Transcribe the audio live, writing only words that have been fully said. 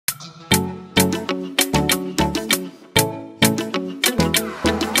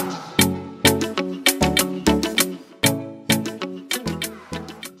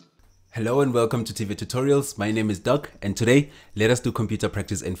Hello and welcome to TVET Tutorials. My name is Doug and today let us do computer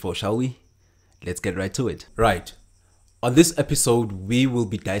practice info, shall we? Let's get right to it. Right. On this episode, we will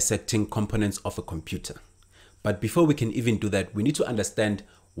be dissecting components of a computer. But before we can even do that, we need to understand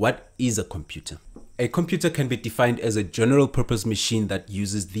what is a computer. A computer can be defined as a general purpose machine that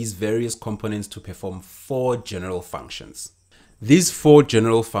uses these various components to perform four general functions. These four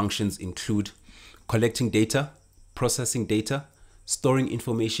general functions include collecting data, processing data, storing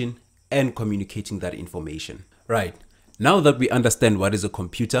information, and communicating that information. Right. Now that we understand what is a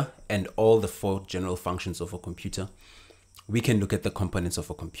computer and all the four general functions of a computer, we can look at the components of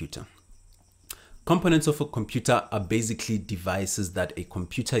a computer. Components of a computer are basically devices that a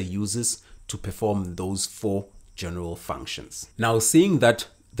computer uses to perform those four general functions. Now, seeing that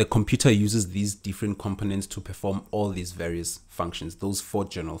the computer uses these different components to perform all these various functions, those four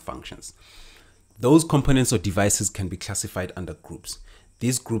general functions, those components or devices can be classified under groups.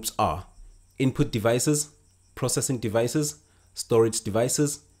 These groups are input devices, processing devices, storage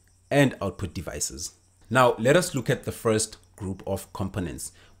devices, and output devices. Now, let us look at the first group of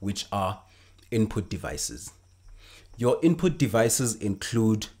components, which are input devices. Your input devices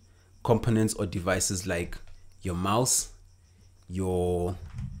include components or devices like your mouse, your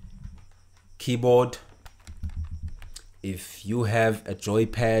keyboard. If you have a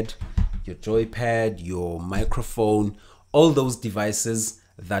joypad, your microphone, all those devices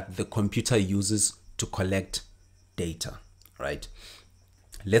that the computer uses to collect data, right?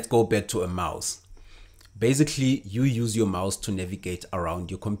 Let's go back to a mouse. Basically, you use your mouse to navigate around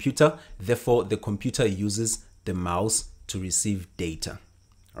your computer. Therefore, the computer uses the mouse to receive data,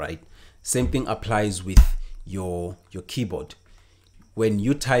 right? Same thing applies with your keyboard. When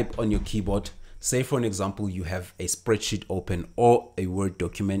you type on your keyboard, say for an example, you have a spreadsheet open or a Word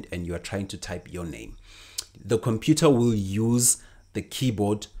document and you are trying to type your name. The computer will use the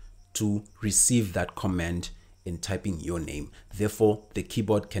keyboard to receive that command in typing your name. Therefore, the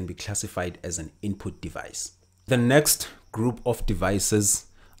keyboard can be classified as an input device. The next group of devices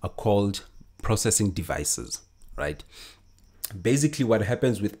are called processing devices, right? Basically, what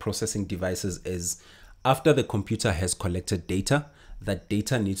happens with processing devices is after the computer has collected data, that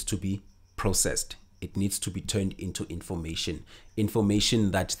data needs to be processed. It needs to be turned into information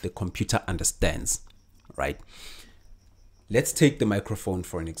that the computer understands, right? Let's take the microphone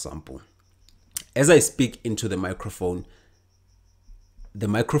for an example. As I speak into the microphone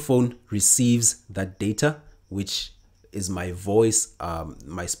receives that data, which is my voice,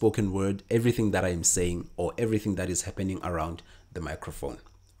 my spoken word, everything that I am saying or everything that is happening around the microphone,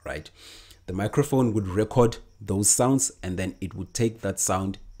 right? The microphone would record those sounds and then it would take that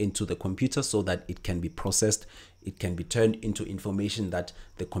sound into the computer so that it can be processed. It can be turned into information that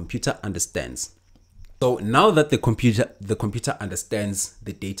the computer understands. So now that the computer understands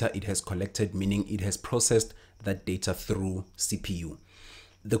the data it has collected, meaning it has processed that data through CPU,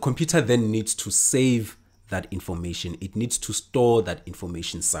 the computer then needs to save that information. It needs to store that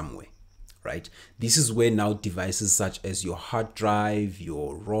information somewhere, right? This is where now devices such as your hard drive,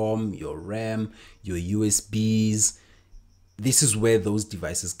 your ROM, your RAM, your USBs, this is where those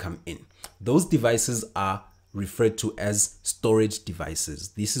devices come in. Those devices are referred to as storage devices.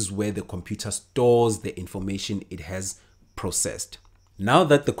 This is where the computer stores the information it has processed. Now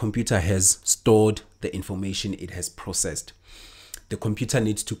that the computer has stored the information it has processed, the computer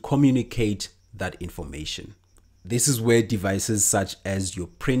needs to communicate that information. This is where devices such as your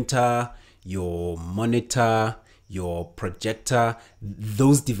printer, your monitor, your projector,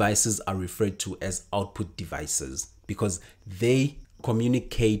 those devices are referred to as output devices because they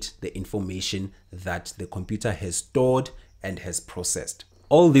communicate the information that the computer has stored and has processed.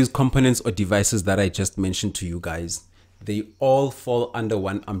 All these components or devices that I just mentioned to you guys, they all fall under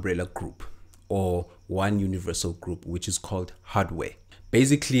one umbrella group or one universal group, which is called hardware.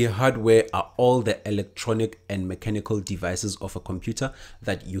 Basically, hardware are all the electronic and mechanical devices of a computer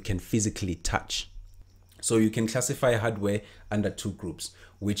that you can physically touch. So you can classify hardware under two groups,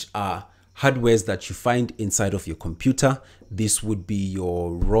 which are hardwares that you find inside of your computer. This would be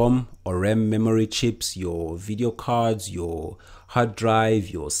your ROM or RAM memory chips, your video cards, your hard drive,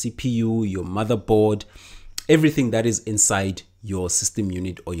 your CPU, your motherboard, everything that is inside your system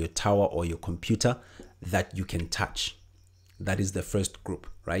unit or your tower or your computer that you can touch. That is the first group,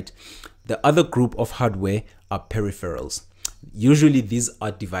 right? The other group of hardware are peripherals. Usually these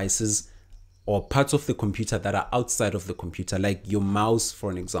are devices or parts of the computer that are outside of the computer, like your mouse, for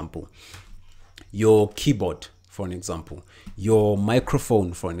an example, your keyboard, for an example, your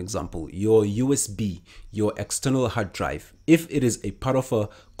microphone, for an example, your USB, your external hard drive. If it is a part of a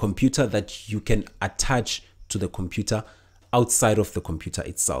computer that you can attach to the computer outside of the computer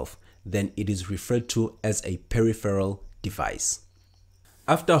itself, then it is referred to as a peripheral device.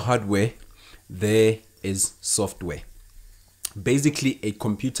 After hardware, there is software. Basically, a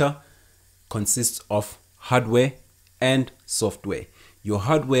computer consists of hardware and software. Your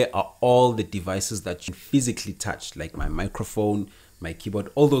hardware are all the devices that you physically touch, like my microphone, my keyboard,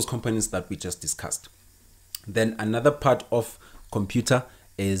 all those components that we just discussed. Then another part of computer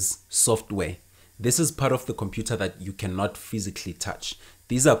is software. This is part of the computer that you cannot physically touch.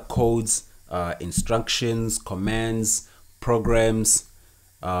 These are codes, instructions, commands, programs.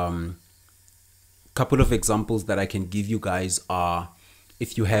 Couple of examples that I can give you guys are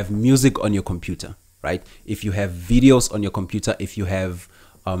if you have music on your computer, right? If you have videos on your computer, if you have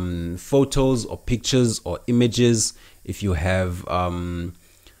photos or pictures or images, if you have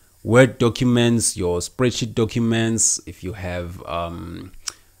Word documents, your spreadsheet documents, if you have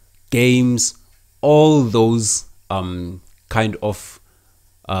games, all those kind of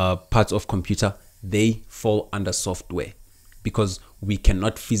parts of computer, they fall under software because we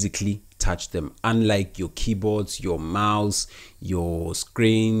cannot physically touch them. Unlike your keyboards, your mouse, your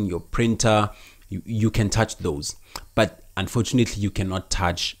screen, your printer, you can touch those. But unfortunately, you cannot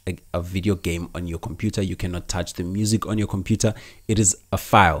touch a video game on your computer. You cannot touch the music on your computer. It is a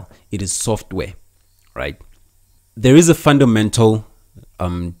file. It is software, right? There is a fundamental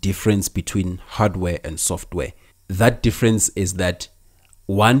difference between hardware and software. That difference is that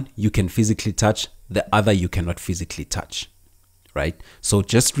one you can physically touch, the other you cannot physically touch, right? So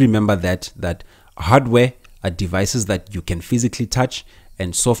just remember that hardware are devices that you can physically touch,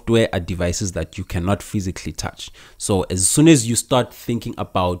 and software are devices that you cannot physically touch. So as soon as you start thinking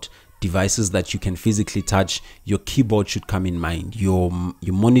about devices that you can physically touch, your keyboard should come in mind, your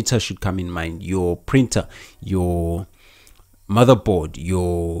monitor should come in mind, your printer, your motherboard,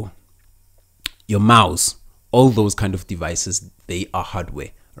 your mouse, all those kind of devices, they are hardware,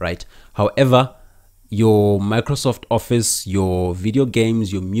 right? However, your Microsoft Office, your video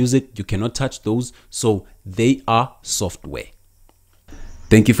games, your music, you cannot touch those, so they are software.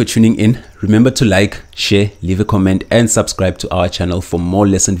 Thank you for tuning in. Remember to like, share, leave a comment, and subscribe to our channel for more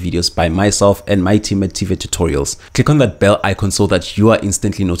lesson videos by myself and my team at TVET Tutorials. Click on that bell icon so that you are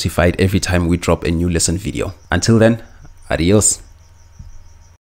instantly notified every time we drop a new lesson video. Until then, adios.